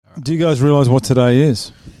Do you guys realise what today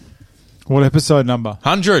is? What episode number?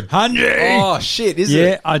 100. Oh, shit, is it?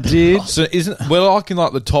 Yeah, I did. So we're like in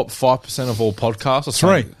like the top 5% of all podcasts or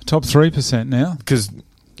something? Top 3% now. Just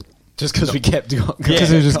because we kept going.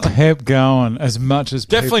 Because we just kept going as much as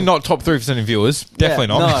Definitely people. not top 3% of viewers. Definitely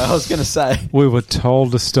not. No, I was going to say. We were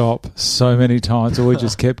told to stop so many times, or we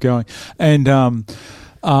just kept going. And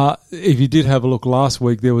if you did have a look last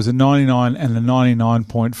week, there was a 99 and a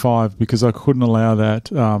 99.5 because I couldn't allow that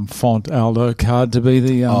Font Aldo card to be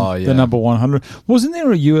the number 100. Wasn't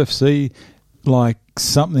there a UFC like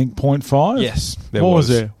something 0.5? Yes, there what was.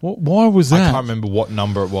 was there? Why was that? I can't remember what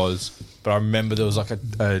number it was, but I remember there was like a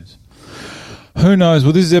Who knows?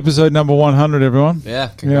 Well, this is episode number 100, everyone. Yeah, Yeah, I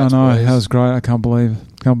congrats, know. boys. That was great. I can't believe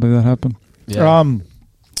that happened. Yeah.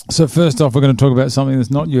 So first off, we're going to talk about something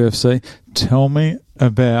that's not UFC. Tell me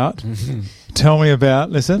about.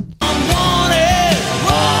 Listen.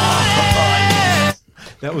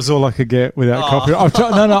 That was all I could get without copyright.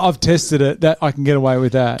 I've tested it. That I can get away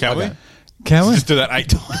with that. Can we? Can we? Just do that 8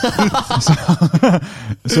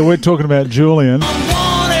 times. So we're talking about Julian,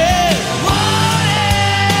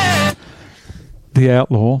 the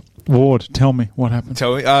outlaw. Ward, tell me what happened.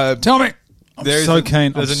 Tell me. Tell me. I'm so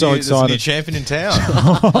keen. I'm so There's a new excited. champion in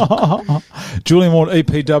town. Julian Ward,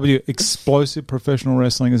 EPW, Explosive Professional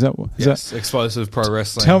Wrestling. Is that what? Yes, Explosive Pro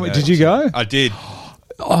Wrestling. Tell me, did you go? I did.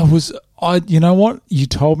 You know what? You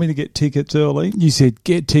told me to get tickets early. You said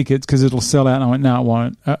get tickets because it'll sell out. And I went, no, it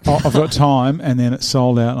won't. I've got time, and then it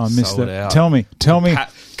sold out, and I missed Sold it. out. Tell me.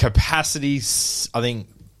 Capacity, I think,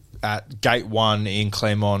 at Gate 1 in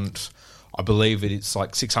Claremont, I believe it's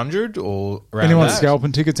like 600 or around Anyone that.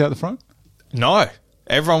 scalping tickets out the front? No.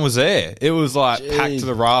 Everyone was there. It was like packed to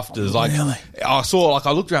the rafters. Like Really?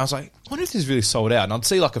 I looked around, I was like, I wonder if this is really sold out. And I'd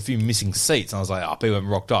see like a few missing seats, and I was like, people haven't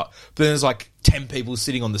rocked up. But then there's like 10 people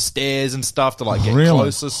sitting on the stairs and stuff to like get Really?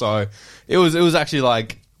 closer. So it was actually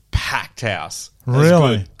like packed house. It was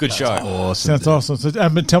Really? good show. Awesome. Sounds awesome. So,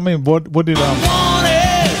 but tell me, what did That's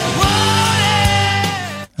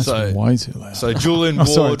So- way too loud. So Julian Oh, Ward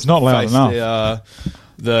sorry, it's not loud faced enough.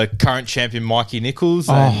 the current champion Mikey Nichols,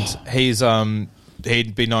 and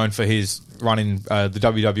he'd be known for his run in the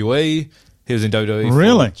WWE. He was in WWE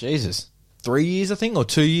Really? for 3 years, I think, or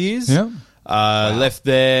 2 years. Yeah. Left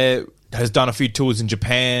there, has done a few tours in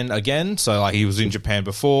Japan again. So like he was in Japan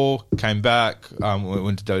before, came back,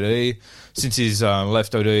 went to WWE. Since he's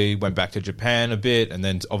left WWE, went back to Japan a bit, and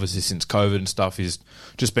then obviously since COVID and stuff, he's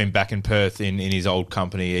just been back in Perth in his old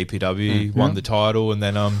company, EPW, won the title, and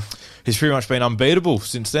then he's pretty much been unbeatable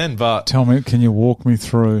since then. But Tell me, can you walk me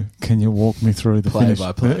through the Play finish?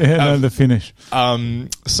 by play. The finish.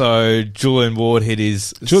 so Julian Ward hit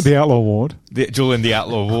his The Outlaw Ward. Julian the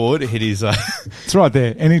Outlaw Ward hit his It's right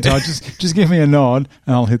there. Anytime. just give me a nod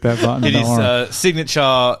and I'll hit that button. hit Don't worry. his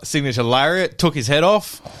signature lariat, took his head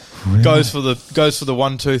off. Really? Goes for the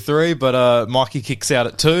 1, 2, 3, but Mikey kicks out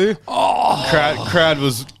at 2. Crowd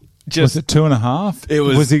was just Was it 2.5? It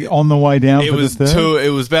was- Was he on the way down it for was the third? 2. It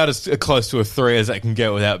was about as close to a 3 as that can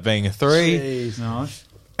get without being a 3. Jeez. Nice.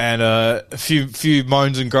 And a few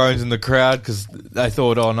moans and groans in the crowd because they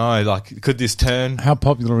thought, oh no, like could this turn? How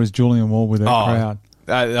popular is Julian Ward with that crowd?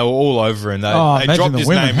 They were all over him. They Imagine dropped the his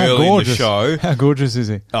women. name How early gorgeous. in the show. How gorgeous is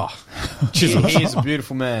he? Oh, He is a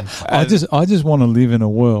beautiful man. I just want to live in a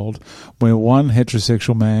world where one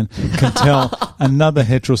heterosexual man can tell another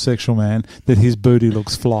heterosexual man that his booty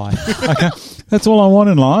looks fly. Okay, that's all I want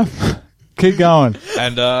in life. Keep going.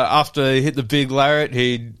 And after he hit the big lariat,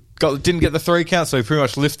 he didn't get the 3 count, so he pretty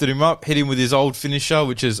much lifted him up, hit him with his old finisher,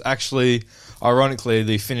 which is actually, ironically,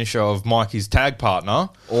 the finisher of Mikey's tag partner.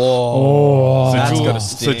 Oh, That's Julian, got a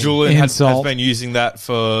sting. Julian has Insult. been using that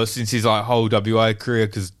since his whole WA career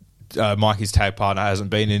because Mikey's tag partner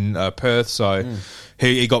hasn't been in Perth, so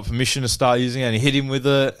he got permission to start using it, and he hit him with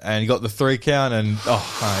it, and he got the 3 count, and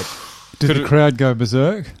mate, did the crowd go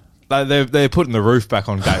berserk? they're putting the roof back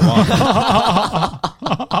on Gate 1.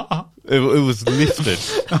 It was lifted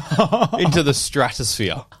into the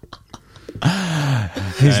stratosphere.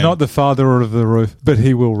 He's not the father of the roof, but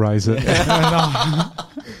he will raise it.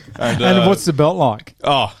 And, And what's the belt like?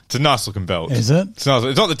 Oh, it's a nice looking belt. Is it? It's nice.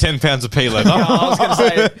 It's not the 10 pounds of pea leather. I was going to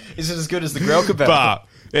say, is it as good as the Grelka belt?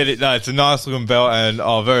 But it's a nice looking belt and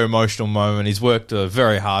a very emotional moment. He's worked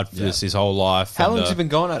very hard for this his whole life. How and, long has he been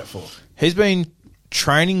going at it for? He's been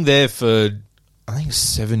training there for, I think,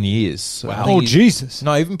 7 years. Wow. I think Oh, he's- Jesus.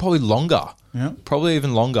 No, even probably longer. Yeah. Probably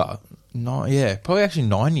even longer. No, yeah, probably actually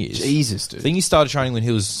 9 years. Jesus, I dude. think he started training when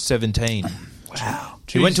he was 17. Wow.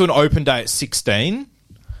 He went to an open day at 16,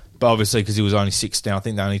 but obviously because he was only 16, I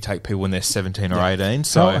think they only take people when they're 17 or 18.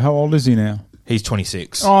 So How old is he now? He's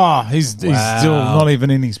 26. Oh, he's still not even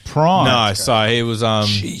in his prime. No, so he was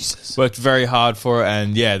Jesus. worked very hard for it,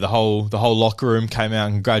 and yeah, the whole locker room came out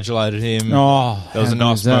and congratulated him. Oh, there was how a good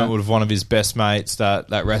nice is that? moment with one of his best mates that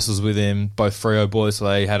wrestles with him, both Freo boys. So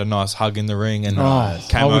they had a nice hug in the ring and came I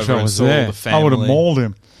wish over I and was saw there. the family. I would have mauled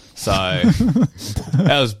him. So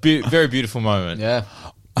that was very beautiful moment. Yeah.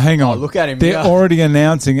 Hang on, look at him, They're yeah. already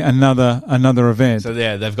announcing another event. So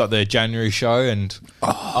yeah, they've got their January show, and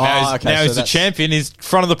now okay, so he's the that's- champion. He's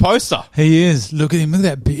front of the poster. He is. Look at him. Look at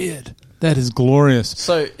that beard. That is glorious.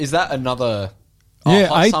 So is that another? Yeah,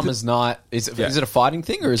 Hot 8th Summer's Night. Is it a fighting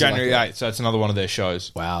thing or is January it like 8th, so that's another one of their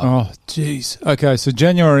shows. Wow. Oh, jeez. Okay, so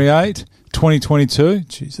January 8, 2022.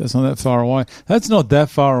 Jeez, that's not that far away. That's not that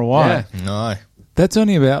far away. Yeah. No. That's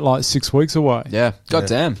only about like 6 weeks away. Yeah. God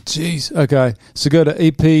damn. Jeez. Okay. So go to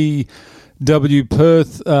EPW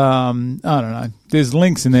Perth. I don't know. There's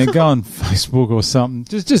links in there. Go on Facebook or something.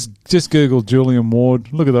 Just Google Julian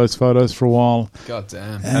Ward. Look at those photos for a while. God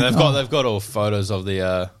damn. And they've got all photos of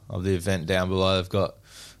the event down below. They've got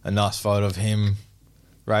a nice photo of him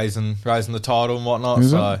raising the title and whatnot.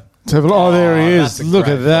 Is So Let's have a look. Oh, there he that's is. a Look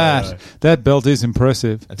great at that. photo. That belt is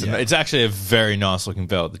impressive. it's actually a very nice looking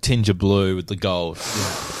belt. The tinge of blue with the gold.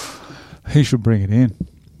 He should bring it in.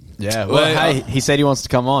 Yeah. Well, Well, hey, he said he wants to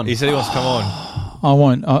come on. He said he wants to come on. I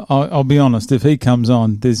won't. I'll be honest. If he comes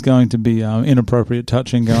on, there's going to be inappropriate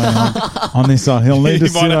touching going on this side. He'll need to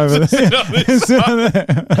He might sit have over to there. sit on this Sit over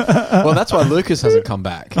there. Well, that's why Lucas hasn't come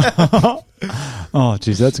back. Oh,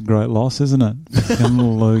 geez, that's a great loss, isn't it? Fucking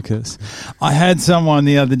Lucas. I had someone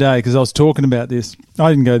the other day because I was talking about this. I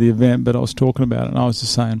didn't go to the event, but I was talking about it, and I was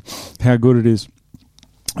just saying how good it is.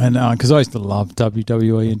 And because I used to love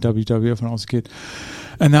WWE and WWF when I was a kid.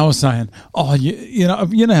 And they were saying, "Oh, you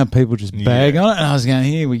know how people just bag on it." And I was going,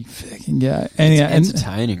 "Here we fucking go." And It's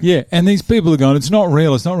entertaining. yeah, and these people are going, "It's not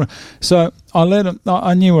real. It's not real." So I let them.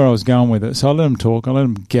 I knew where I was going with it, so I let them talk. I let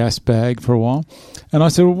them gas bag for a while, and I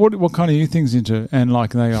said, "Well, what kind of you things into?" And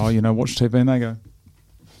like they go, watch TV, and they go,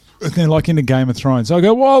 they're like into Game of Thrones. So I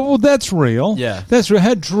go, well, that's real. Yeah. That's real.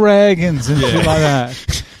 Had dragons and shit like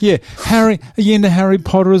that. Yeah, Harry. Are you into Harry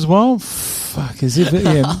Potter as well? Fuck, as if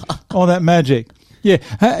all that magic. Yeah,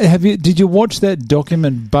 did you watch that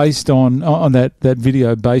document based on that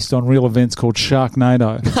video based on real events called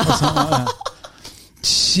Sharknado or something like that?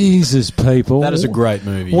 Jesus, people, That is a great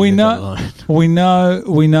movie. We Leave that know, alone.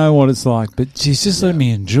 we know what it's like, but geez, just let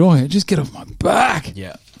me enjoy it. Just get off my back.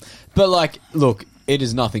 Yeah. But, like, look, it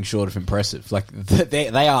is nothing short of impressive. Like, they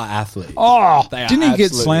are athletes. Oh, They are didn't he get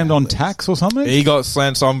absolutely slammed on athletes. tax or something? He got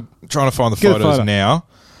slammed. So I'm trying to find the Get a photos photo. now.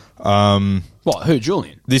 What? Who?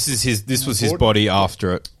 Julian? This was his body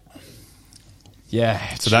after it.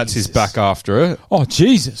 Yeah. So that's his back after it, Oh,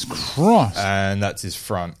 Jesus Christ. and that's his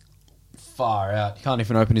front. Far out. He can't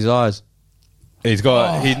even open his eyes. He's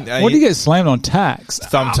got What did he get slammed on tax?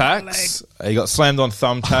 thumbtacks. He got slammed on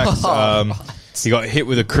thumbtacks. He got hit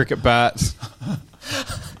with a cricket bat.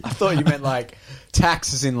 I thought you meant, like,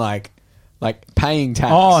 tax as in, like paying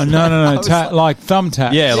tax. Oh, no. I was Like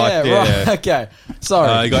thumbtack. Yeah, yeah, yeah. right. Okay.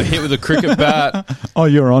 Sorry. He got hit with a cricket bat. Oh,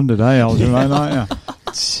 you're on today, Algernon, aren't you?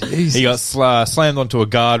 Jesus. He got slammed onto a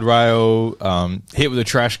guardrail. Hit with a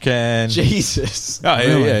trash can. Jesus. Oh,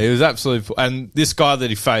 Really? yeah, he was absolutely. And this guy that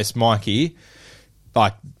he faced, Mikey,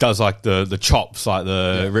 like does like the chops, like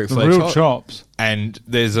the Ric The Flair real chop. chops. And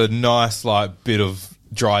there's a nice like bit of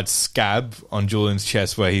dried scab on Julian's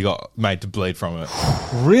chest where he got made to bleed from it.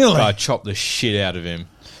 Really? I chopped the shit out of him.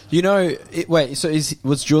 You know, wait, so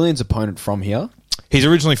was Julian's opponent from here? He's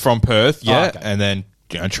originally from Perth, yeah, okay. and then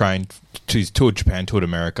trained. He's toured Japan, toured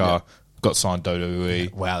America, got signed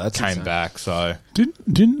WWE. Wow, that's came insane. back. So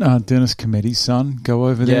Didn't Dennis Cometti's son go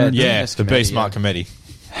over there? and- yeah, Dennis the Cometti, Beast yeah. Mark Committee.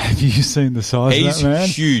 Have you seen the size He's of that man?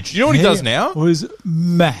 huge. You know what he does now? Was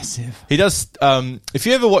massive. He does. If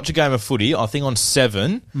you ever watch a game of footy, I think on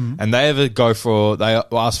 7, and they ever they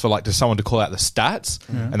ask for like to someone to call out the stats,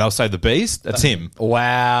 and they'll say the Beast. That's him.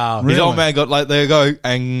 Wow. His Really? old man got like they go,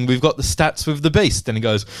 and we've got the stats with the Beast, and he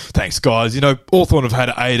goes, "Thanks, guys. You know, Hawthorn have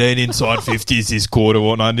had 18 inside 50s this quarter,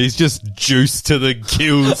 whatnot." And he's just juiced to the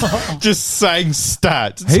gills, just saying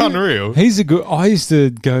stats. It's unreal. He's a good. I used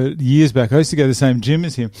to go years back. I used to go to the same gym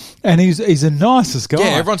as him, and he's the nicest guy. Yeah,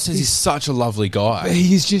 everyone says he's such a lovely guy.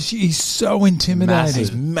 He's so intimidating.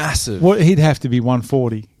 He's massive. What he'd have to be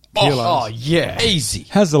 140 kilos. Oh, yeah. Easy.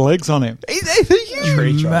 How's the legs on him? He's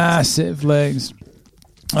huge. Massive legs.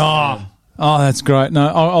 Oh, that's great. No,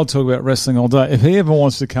 I'll talk about wrestling all day. If he ever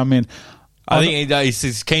wants to come in, I think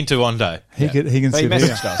he's keen to one day. he can But he sit here.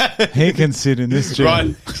 messaged us. He can sit in this chair.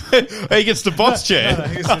 Right. He gets the boss chair.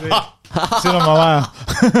 He can sit, here. Sit on my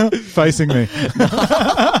lap, facing me.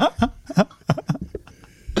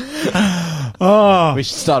 Oh, We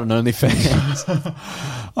should start an OnlyFans.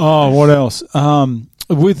 oh, what else?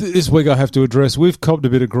 With this week, I have to address. We've copped a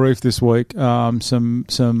bit of grief this week. Some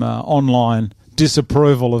online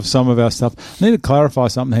disapproval of some of our stuff. I need to clarify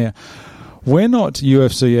something here. We're not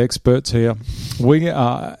UFC experts here.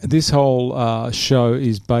 This whole show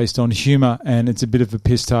is based on humour, and it's a bit of a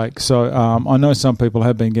piss take. So I know some people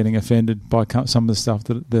have been getting offended by some of the stuff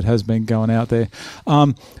that has been going out there.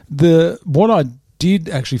 What I did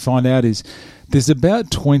actually find out is there's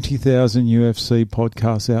about 20,000 UFC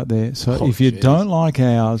podcasts out there. So if you don't like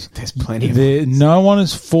ours, There's plenty of ones. no one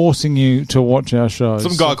is forcing you to watch our shows.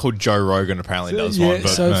 Some guy called Joe Rogan apparently does one. But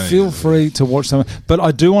so feel free to watch some. But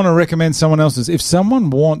I do want to recommend someone else's. If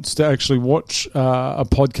someone wants to actually watch a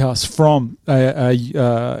podcast from a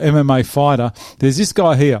MMA fighter, there's this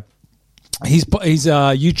guy here. His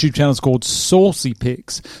YouTube channel is called Saucy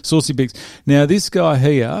Pics. Saucy Pics. Now, this guy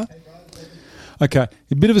here... Okay,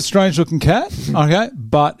 a bit of a strange-looking cat, okay,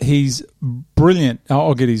 but he's brilliant.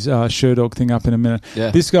 I'll get his Sherdog thing up in a minute. Yeah.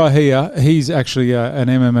 This guy here, he's actually an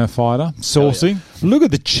MMA fighter, Saucy. Look at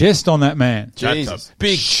the chest on that man. Jesus.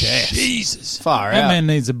 big chest. Jesus. Far That out. man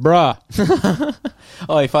needs a bra.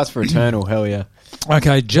 Oh, he fights for Eternal. Hell yeah.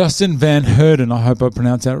 Okay, Justin Van Herden, I hope I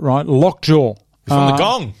pronounced that right. Lockjaw. From the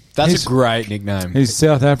Gong. That's He's- a great nickname. He's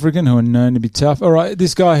South African, who are known to be tough. All right,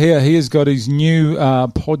 this guy here, he has got his new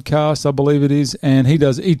podcast, I believe it is, and he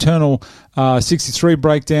does Eternal 63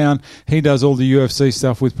 breakdown. He does all the UFC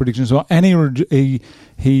stuff with predictions as well, and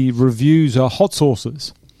he reviews hot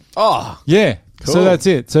sauces. Oh, Yeah, Cool. so that's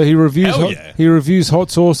it. So he reviews Hell yeah. he reviews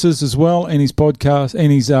hot sauces as well in his podcast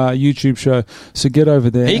and his YouTube show. So get over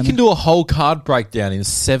there. He and, can do a whole card breakdown in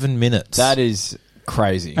 7 minutes. that is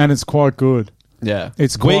crazy. and it's quite good. Yeah.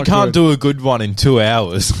 It's quite we can't good. do a good one in 2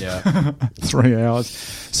 hours. Yeah. 3 hours.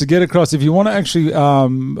 So get across. If you want to actually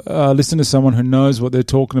listen to someone who knows what they're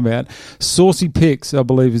talking about, Saucy Pics, I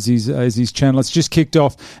believe, is his channel. It's just kicked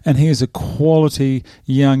off, and he is a quality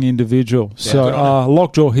young individual. So good on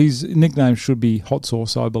Lockjaw, his nickname should be Hot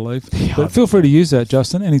Sauce, I believe. But feel free to use that,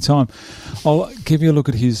 Justin, anytime. I'll give you a look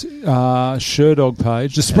at his Sherdog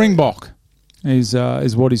page. The Springbok is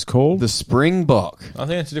what he's called. The Springbok. I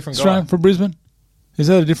think it's a different guy. Australian from Brisbane. Is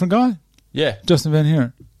that a different guy? Yeah, Justin Van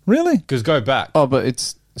Heeren. Really? because go back. Oh, but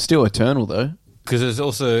it's still Eternal, though. Because there's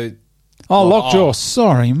also... Oh, Oh, Lockjaw. oh.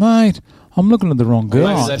 Sorry, mate. I'm looking at the wrong Maybe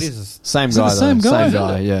guy. that is... Same Is it guy, the same though. guy? Same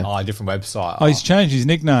guy, yeah. Oh, a different website. Oh, he's changed his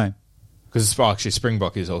nickname. Because actually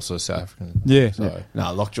Springbok is also South African. Yeah. So.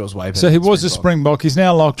 No, Lockjaw's way better. So he than was a Springbok. He's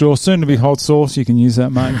now Lockjaw, soon to be Hot Sauce. You can use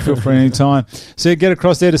that, mate. Feel free anytime. So get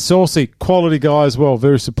across there to Saucy. Quality guy as well.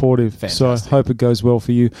 Very supportive. Fantastic. So hope it goes well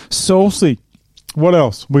for you. Saucy. What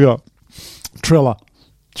else? We got Triller.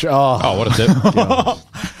 Oh, what a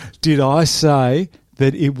tip. Did I say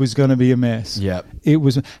that it was going to be a mess? Yep. It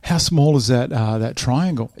was. How small is that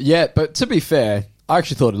triangle? Yeah, but to be fair, I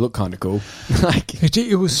actually thought it looked kind of cool. Like,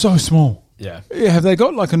 It was so small. yeah. Yeah, have they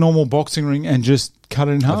got like a normal boxing ring and just cut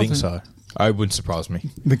it in half? I think so. It wouldn't surprise me.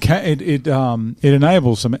 It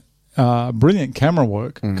enables some brilliant camera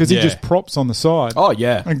work because he Yeah. just props on the side. Oh,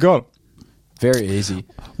 yeah. And got it. Very easy.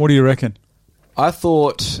 What do you reckon? I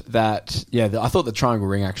thought that, I thought the triangle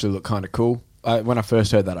ring actually looked kind of cool. When I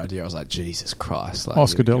first heard that idea, I was like, Jesus Christ. Like,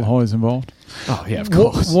 Oscar here De we La go. Hoya's involved. Oh, yeah, of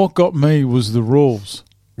What, course. what got me was the rules.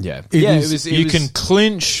 Yeah. It Yeah, is- it was. You can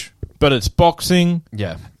clinch, but it's boxing.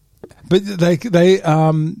 Yeah. But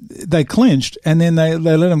they clinched and then they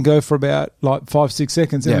let them go for about like 5-6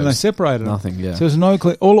 seconds and Yeah, then it they was separated them. nothing, yeah. So there's no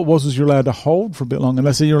all it was you're allowed to hold for a bit longer.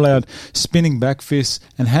 Let's say you're allowed spinning back fists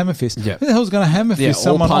and hammer fists. Yeah. Who the hell's going to hammer Yeah, fist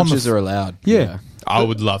all someone on punches the are allowed. Yeah. I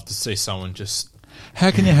would love to see someone just...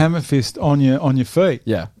 How can you hammer fist on your feet?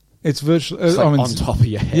 Yeah. It's virtually It's like I mean, on top of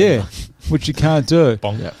your head. yeah, which you can't do.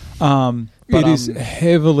 bonk. Yeah. It But, is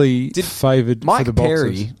heavily did favoured for the Mike boxers.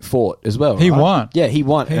 Perry fought as well. He right? won. Yeah, he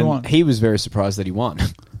won. He and won. he was very surprised that he won.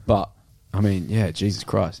 But, I mean, yeah, Jesus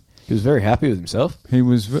Christ. He was very happy with himself. He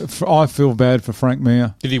was. I feel bad for Frank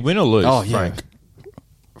Mir. Did he win or lose, Oh, yeah. Frank?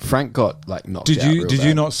 Frank got, like, knocked Did out you real did you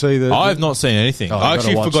bad. not see the? I have not seen anything. Oh, you I gotta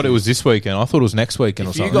actually watch forgot it this. was this weekend. I thought it was next weekend or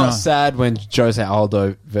If you something. got No. sad when Jose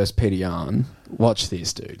Aldo versus Peter Yan, watch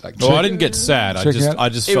this, dude. Like, Well, I didn't get sad. Check out. I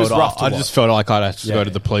just It was felt rough to I watch. just felt like I'd have to Yeah, go to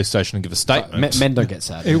yeah. the police station and give a statement. men don't get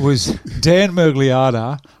sad. It was Dan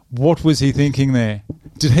Mergliata. What was he thinking there?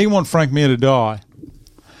 Did he want Frank Mir to die?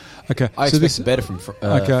 Okay, I so expected this. better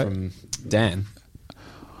okay. from Dan.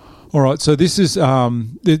 All right, so this is they're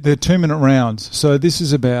 2-minute rounds. So this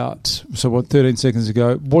is about 13 seconds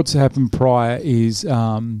ago. What's happened prior is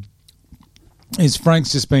is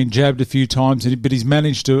Frank's just been jabbed a few times, but he's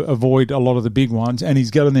managed to avoid a lot of the big ones, and he's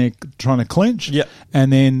got in there trying to clinch. Yep.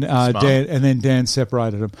 And then Dan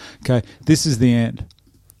separated him. Okay, this is the end.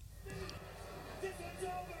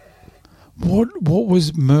 What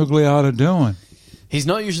was Mergliata doing? He's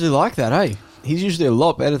not usually like that, eh? He's usually a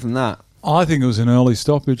lot better than that. I think it was an early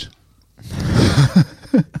stoppage.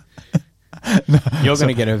 You're going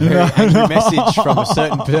to get a very angry message from a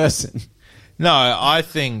certain person. No, I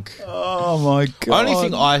think Oh my god! only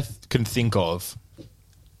thing I can think of,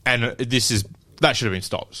 and that should have been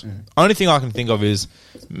stopped. Only thing I can think of is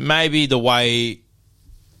maybe the way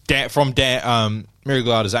from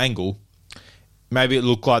Mergliata's angle, maybe it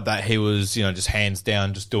looked like that he was just hands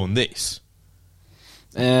down, just doing this.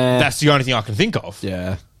 That's the only thing I can think of.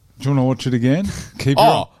 Yeah. Do you want to watch it again? Keep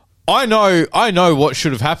I know what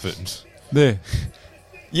should have happened. there.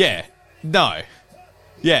 Yeah. No.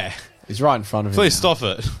 Yeah. He's right in front of him. Please now.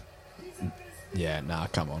 stop it. Yeah, nah,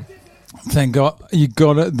 come on. Thank God you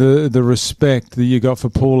got it, the respect that you got for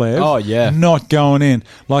Pulev. Oh, yeah. Not going in.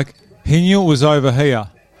 Like, he knew it was over here.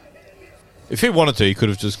 If he wanted to, he could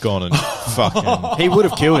have just gone and fucking... He would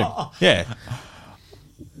have killed him. Yeah.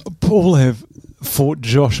 Pulev fought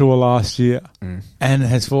Joshua last year and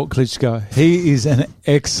has fought Klitschko. He is an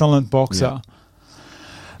excellent boxer.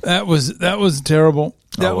 Yeah. That was terrible.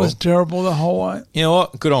 That was terrible the whole way. You know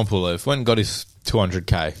what? Good on Pulev. Went and got his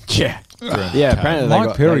 200K. Yeah. Yeah, apparently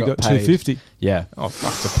Mike Perry got paid. 250. Yeah. Oh,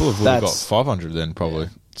 fuck. The Pulev would have got 500 then, probably.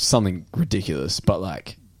 Something ridiculous, but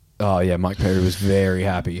like... Oh, yeah, Mike Perry was very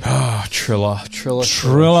happy. Oh, Triller.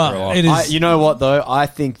 It is. You know what, though? I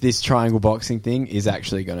think this triangle boxing thing is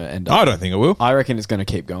actually going to end up... I don't think it will. I reckon it's going to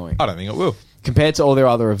keep going. I don't think it will. Compared to all their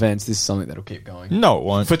other events, this is something that'll keep going. No, it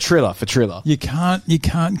won't. For Triller. You can't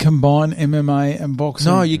combine MMA and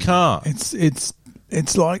boxing. No, you can't. It's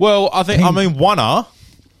like... Well, Wanna.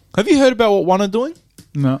 Have you heard about what Wanna doing?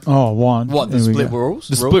 No. Oh, one. What, the There we split go. rules?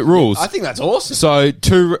 The split rules. I think that's awesome. So I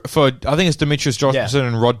think it's Demetrius Johnson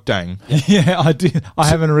and Rod Dang. Yeah, I did. I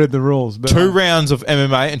haven't read the rules. But 2 rounds of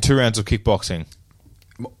MMA and 2 rounds of kickboxing.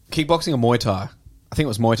 Kickboxing or Muay Thai? I think it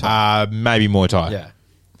was Muay Thai. Maybe Muay Thai. Yeah.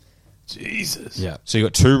 Jesus. Yeah. So you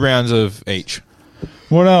got 2 rounds of each.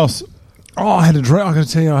 What else? Oh, I had a dream. I got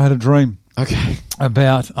to tell you, I had a dream Okay.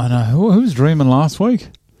 about... I know. Who was dreaming last week?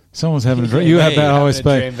 Someone's having a dream. You had about OSP.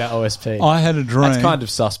 Dream about OSP. I had a dream. That's kind of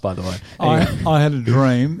sus, by the way. Anyway. I had a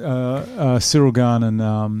dream. Cyril Gahn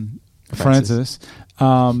and Francis.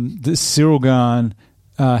 The Cyril Gahn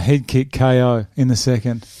head kick KO in the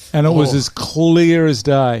second, and it was as clear as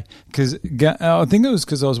day. Because I think it was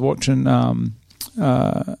because I was watching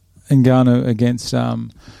Ngannou against.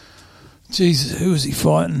 Jesus, who was he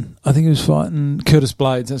fighting? I think he was fighting Curtis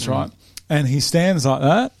Blades. That's right. And he stands like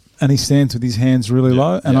that. And he stands with his hands really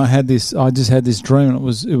low. And I just had this dream, and it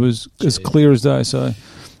was as clear as day. So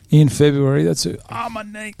in February, that's it. My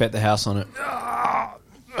knee. Bet the house on it.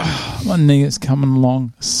 My knee is coming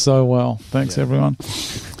along so well. Thanks, everyone.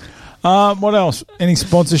 What else? Any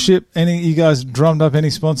sponsorship? You guys drummed up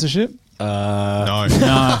any sponsorship? No.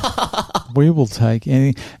 We will take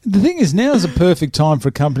any. The thing is, now is a perfect time for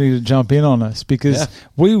a company to jump in on us because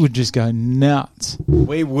we would just go nuts.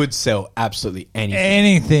 We would sell absolutely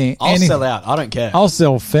Anything. I'll sell out. I don't care. I'll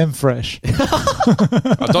sell FemFresh.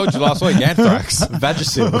 I told you last week, Anthrax.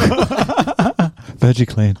 Vagisil.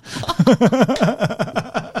 VeggieClean.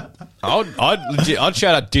 I'd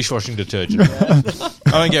shout out dishwashing detergent.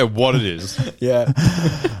 I don't care what it is. Yeah.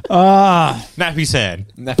 Nappy sand.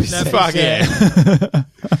 Nappy sand. Fuck yeah.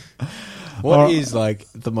 What is like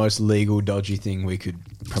the most legal dodgy thing we could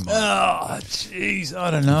promote? Oh, jeez. I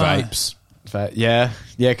don't know. Vapes. Yeah,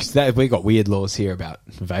 because we got weird laws here about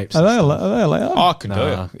vapes. Are they allowed? I can do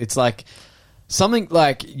Nah, it. it's like something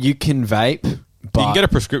like you can vape, but You can get a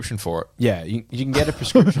prescription for it. yeah, you can get a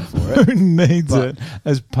prescription for Who it. needs But- it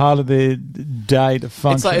as part of their day to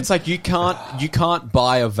function? It's like you can't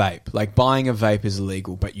buy a vape. Like buying a vape is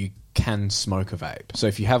illegal, but you can smoke a vape. So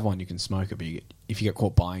if you have one, you can smoke it. But if you get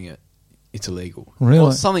caught buying it, it's illegal. Really?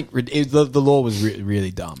 Or something. The law was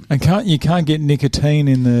really dumb. And you can't get nicotine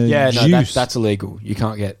in the Yeah, no, juice. that's illegal. You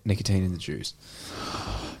can't get nicotine in the juice.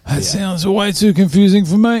 That sounds way too confusing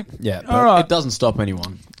for me. Yeah, but All right. it doesn't stop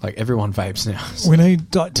anyone. Like everyone vapes now. We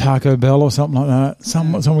need like Taco Bell or something like that.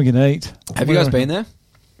 Something we can eat. Have you guys been there?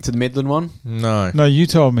 To the Midland one? No. No, you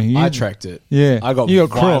told me. I tracked it. Yeah. I got You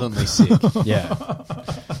got crop. violently sick. Yeah.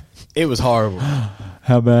 It was horrible.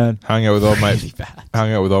 How bad? Hung out with old mate. Really bad.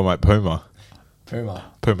 Hung out with old mate Puma.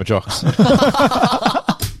 Puma jocks.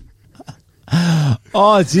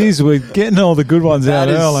 Oh, jeez, we're getting all the good ones That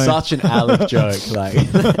out is early. such an Alec joke. Like,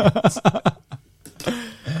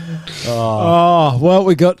 Oh, well,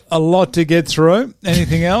 we got a lot to get through.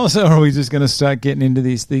 Anything else, or are we just going to start getting into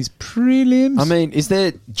these prelims? I mean, is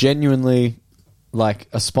there genuinely like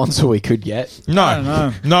a sponsor we could get? I don't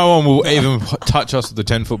know. No one will even touch us with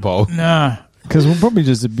the 10-foot pole. No, because we'll probably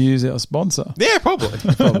just abuse our sponsor. Yeah, probably.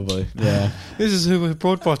 Probably. Yeah. This is who we're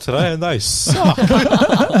brought by today, and they suck.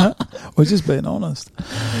 We're just being honest.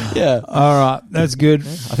 Yeah. All right, that's good. I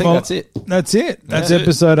think that's it. That's it. That's That's it.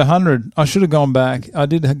 episode 100. I should have gone back. I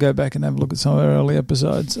did go back and have a look at some of our early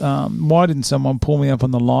episodes. Why didn't someone pull me up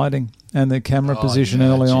on the lighting and the camera position yeah,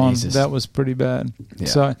 early Jesus. on? That was pretty bad. Yeah.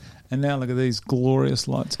 So, and now look at these glorious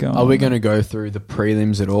lights going. Are we on. going to go through the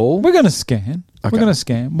prelims at all? We're going to scan. Okay. We're going to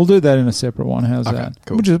scan. We'll do that in a separate one. How's Okay, that?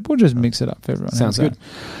 cool. We'll just mix it up for everyone. Sounds How's good.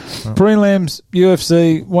 that? Prelims,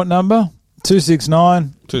 UFC, what number?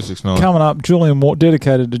 269. 269. Coming up, Julian Ward,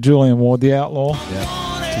 dedicated to Julian Ward, the outlaw.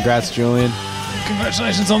 Yeah. Congrats, Julian.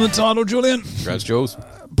 Congratulations on the title, Julian. Congrats, Jules.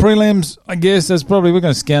 Prelims, I guess that's probably, we're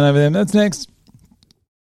going to scan over them. That's next.